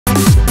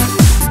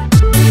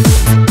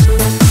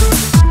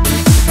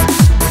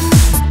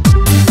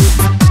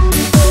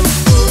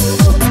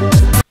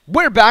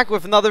back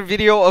with another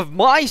video of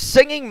my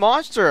singing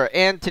monster,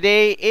 and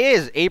today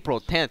is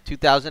April 10th,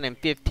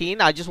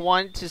 2015. I just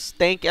wanted to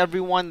thank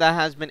everyone that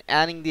has been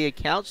adding the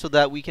account so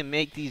that we can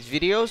make these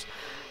videos.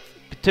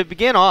 To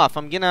begin off,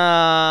 I'm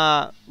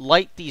gonna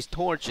light these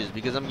torches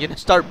because I'm gonna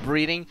start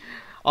breeding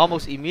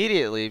almost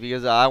immediately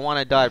because I want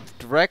to dive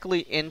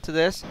directly into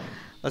this.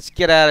 Let's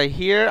get out of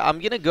here. I'm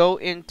gonna go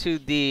into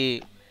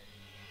the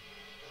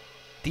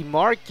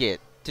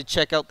market to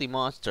check out the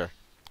monster.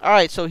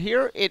 Alright, so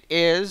here it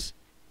is.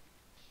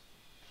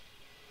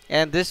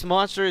 And this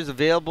monster is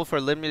available for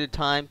a limited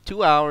time,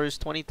 2 hours,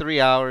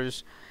 23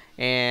 hours,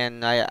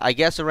 and I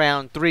guess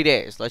around 3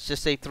 days. Let's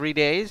just say 3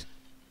 days.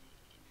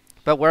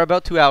 But we're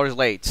about 2 hours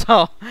late.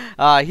 So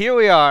here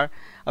we are,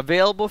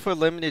 available for a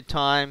limited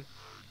time.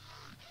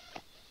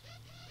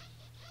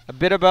 A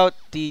bit about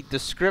the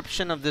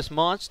description of this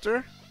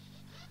monster.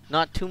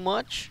 Not too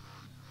much.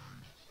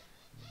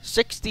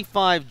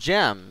 65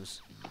 gems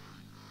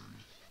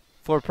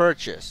for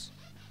purchase.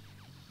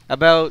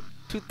 About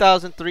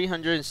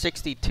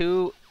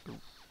 2,362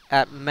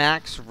 at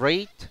max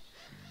rate.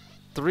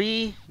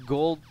 3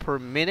 gold per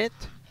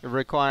minute. It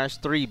requires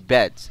 3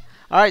 beds.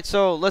 Alright,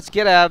 so let's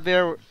get out of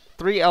there.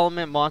 3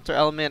 element monster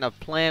element of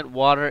plant,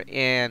 water,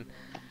 and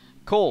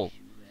coal.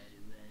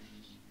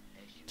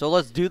 So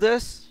let's do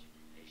this.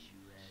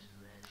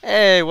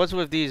 Hey, what's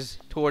with these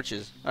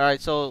torches?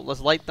 Alright, so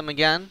let's light them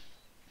again.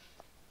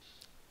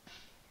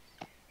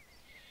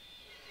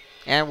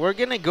 And we're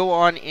gonna go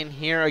on in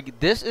here.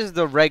 This is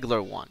the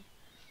regular one.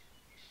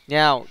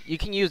 Now, you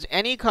can use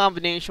any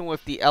combination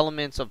with the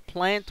elements of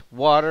plant,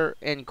 water,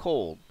 and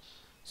coal.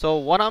 So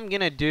what I'm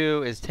gonna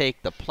do is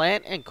take the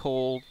plant and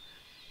coal.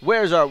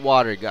 Where's our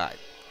water guide?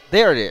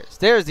 There it is.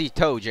 There's the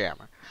toe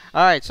jammer.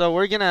 Alright, so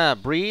we're gonna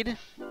breed.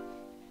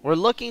 We're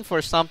looking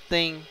for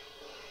something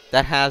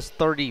that has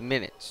 30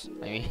 minutes.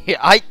 I mean,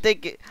 I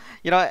think,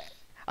 I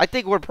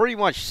think we're pretty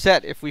much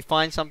set if we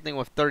find something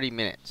with 30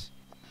 minutes.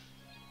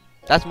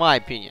 That's my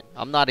opinion.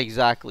 I'm not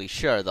exactly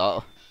sure,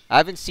 though. I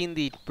haven't seen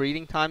the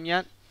breeding time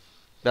yet,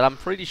 but I'm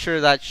pretty sure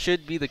that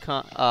should be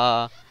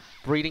the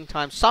breeding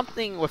time.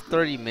 Something with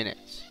 30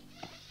 minutes.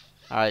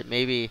 Alright,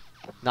 maybe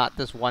not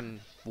this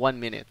one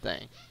minute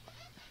thing.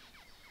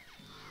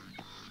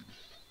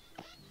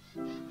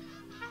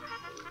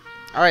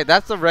 Alright,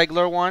 that's the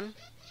regular one.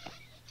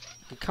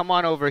 Come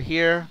on over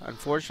here.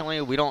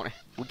 Unfortunately, we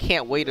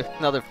can't wait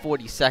another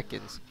 40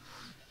 seconds.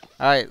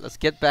 Alright, let's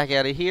get back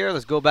out of here.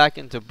 Let's go back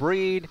into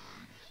breed.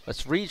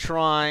 Let's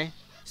retry.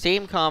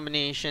 Same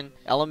combination.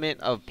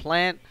 Element of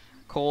plant,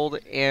 cold,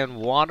 and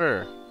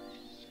water.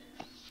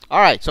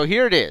 Alright, so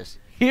here it is.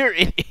 Here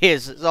it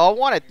is. So I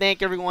want to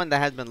thank everyone that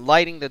has been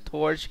lighting the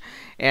torch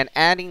and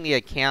adding the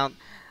account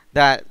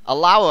that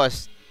allow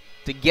us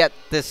to get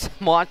this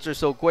monster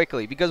so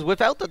quickly. Because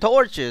without the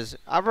torches,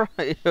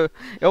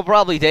 it'll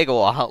probably take a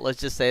while. Let's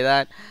just say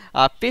that.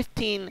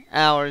 15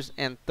 hours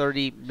and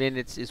 30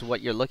 minutes is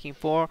what you're looking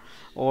for.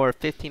 Or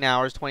 15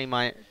 hours,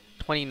 29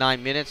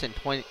 minutes, and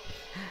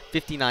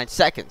 59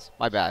 seconds.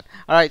 My bad.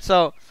 Alright,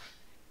 so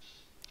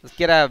let's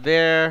get out of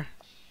there.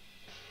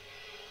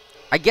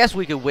 I guess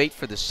we could wait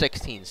for the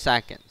 16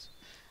 seconds.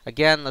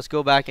 Again, let's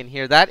go back in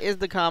here. That is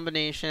the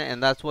combination,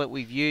 and that's what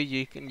we've used.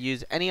 You can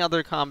use any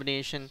other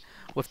combination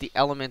with the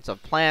elements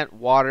of plant,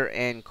 water,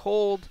 and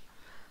cold.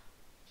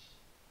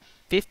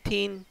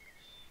 15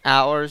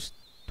 hours,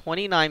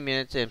 29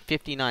 minutes, and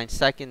 59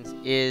 seconds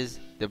is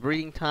the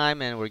breeding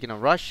time, and we're going to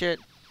rush it.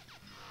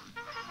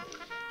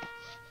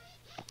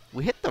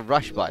 We hit the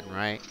rush button,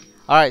 right?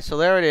 Alright, so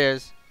there it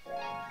is.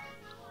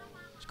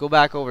 Let's go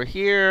back over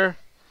here.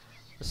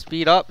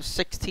 Speed up,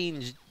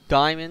 16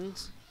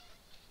 diamonds.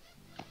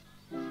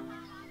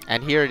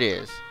 And here it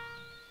is.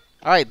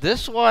 Alright,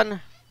 this one,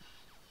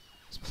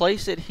 let's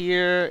place it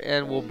here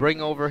and we'll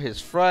bring over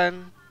his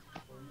friend.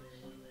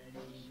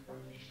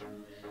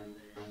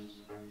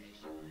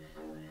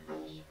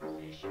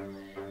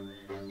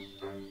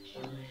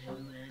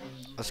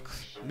 Let's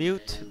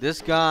mute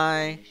this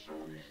guy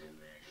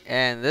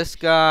and this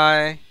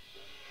guy.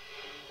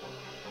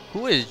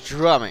 Who is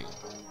drumming?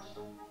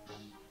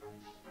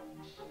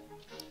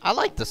 I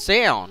like the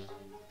sound.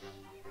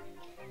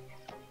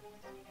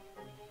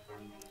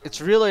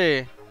 It's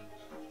really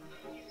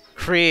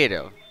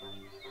creative.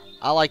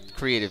 I like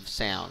creative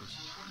sounds.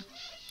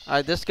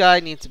 Alright, this guy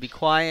needs to be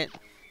quiet.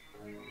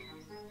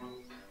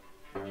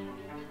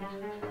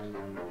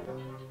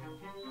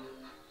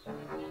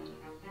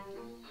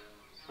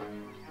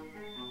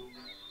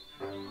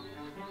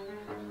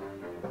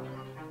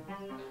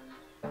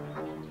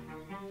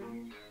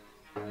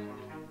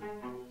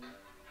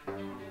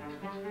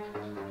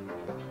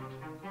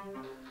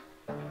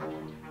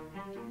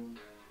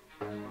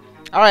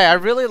 Alright, I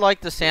really like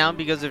the sound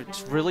because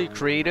it's really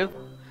creative.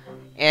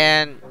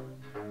 And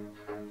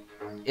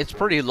it's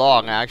pretty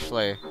long,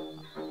 actually.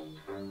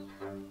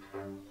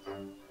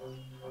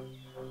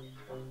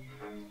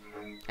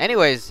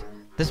 Anyways,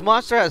 this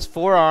monster has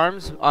 4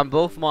 arms on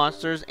both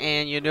monsters.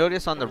 And you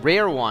notice on the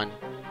rare one,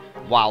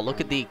 wow,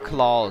 look at the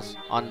claws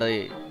on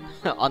the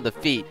on the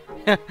feet.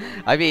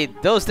 I mean,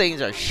 those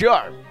things are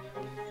sharp.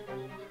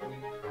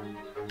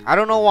 I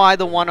don't know why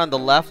the one on the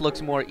left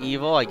looks more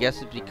evil. I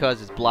guess it's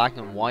because it's black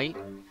and white.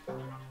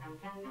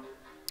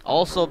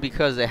 Also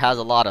because it has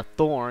a lot of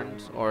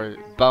thorns or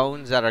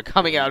bones that are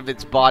coming out of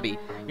its body.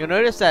 You'll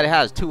notice that it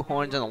has 2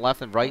 horns on the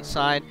left and right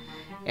side.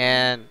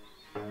 And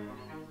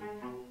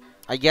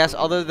I guess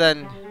other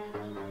than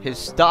his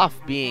stuff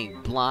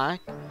being black,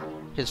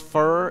 his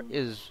fur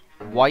is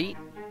white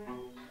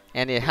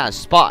and it has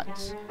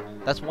spots.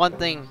 That's one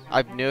thing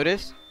I've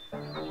noticed.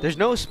 There's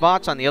no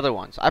spots on the other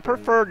ones. I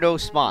prefer no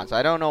spots.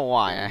 I don't know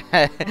why.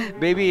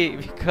 Maybe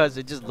because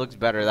it just looks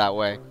better that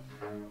way.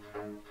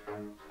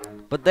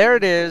 But there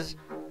it is.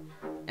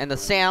 And the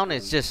sound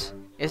is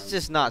it's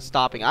just not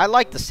stopping. I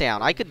like the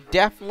sound. I could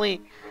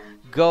definitely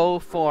go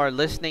for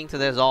listening to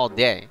this all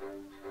day.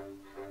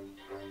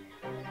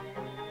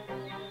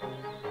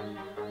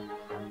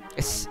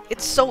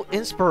 It's so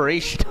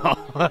inspirational,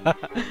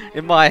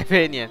 in my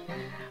opinion.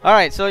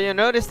 Alright, so you'll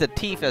notice the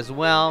teeth as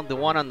well. The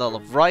one on the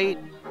right,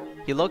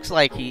 he looks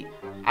like I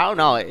don't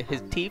know,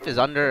 his teeth is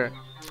on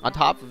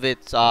top of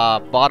its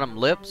bottom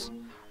lips.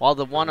 While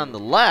the one on the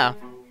left,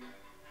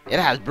 it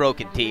has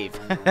broken teeth.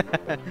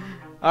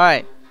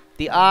 Alright,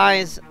 the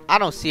eyes, I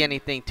don't see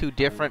anything too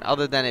different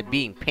other than it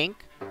being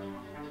pink.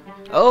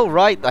 Oh,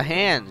 right, the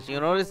hands.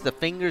 You'll notice the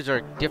fingers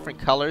are different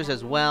colors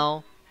as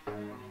well.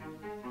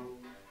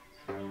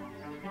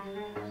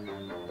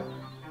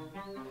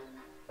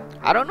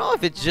 I don't know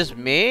if it's just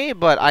me,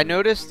 but I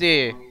noticed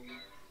the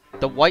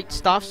white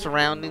stuff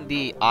surrounding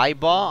the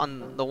eyeball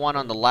on the one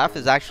on the left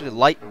is actually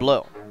light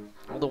blue.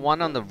 Well, the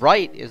one on the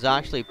right is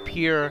actually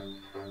pure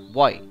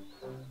white.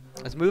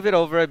 Let's move it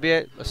over a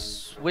bit. Let's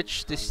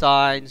switch the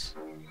sides.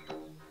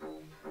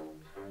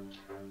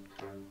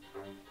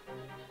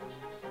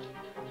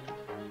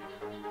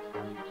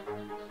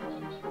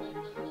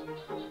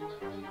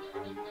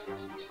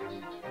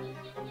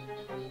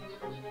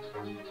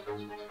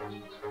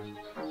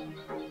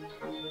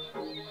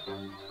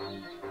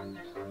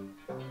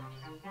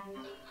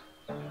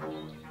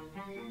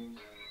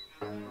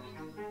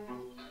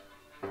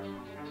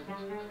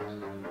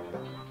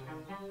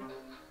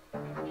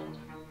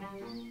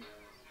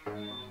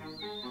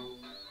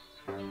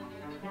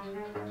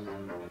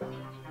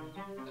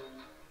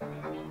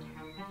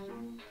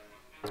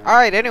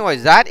 Alright,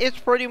 anyways, that is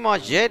pretty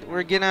much it. What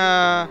we're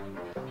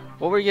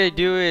gonna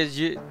do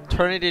is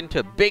turn it into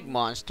a big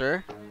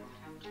monster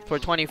for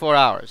 24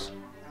 hours.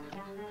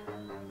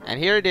 And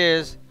here it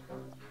is.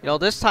 You know,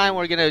 this time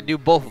we're gonna do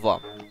both of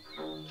them.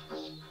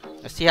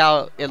 Let's see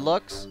how it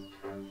looks.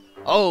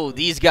 Oh,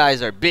 these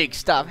guys are big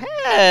stuff.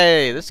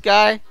 Hey, this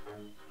guy.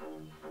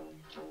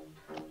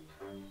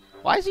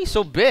 Why is he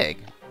so big?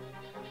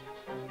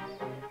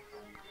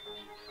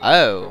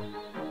 Oh.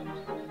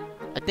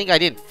 I think I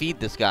didn't feed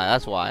this guy,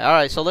 that's why.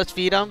 Alright, so let's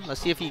feed him. Let's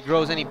see if he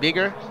grows any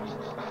bigger.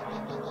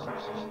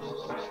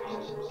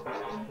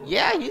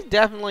 Yeah, he's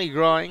definitely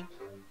growing.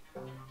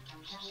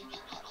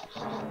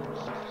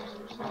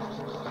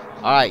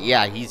 Alright,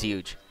 yeah, he's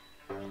huge.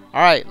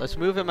 Alright, let's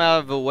move him out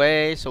of the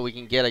way so we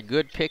can get a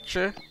good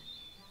picture.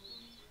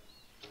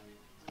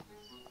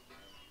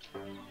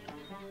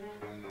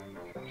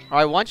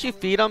 Alright, once you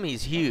feed him,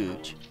 he's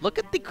huge. Look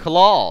at the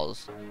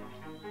claws.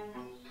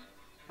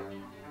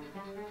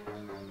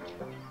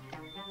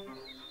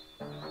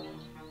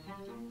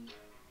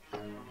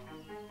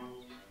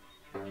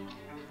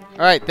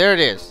 Alright, there it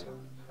is.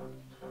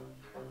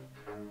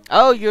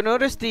 Oh, you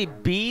notice the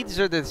beads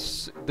or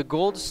the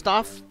gold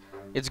stuff?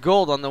 It's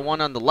gold on the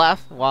one on the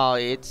left, while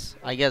it's,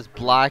 I guess,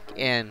 black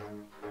and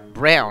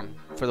brown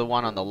for the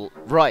one on the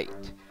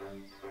right.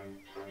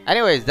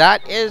 Anyways,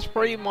 that is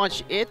pretty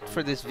much it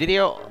for this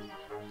video.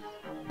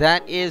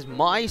 That is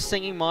my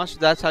singing monster.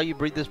 That's how you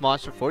breed this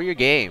monster for your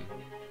game.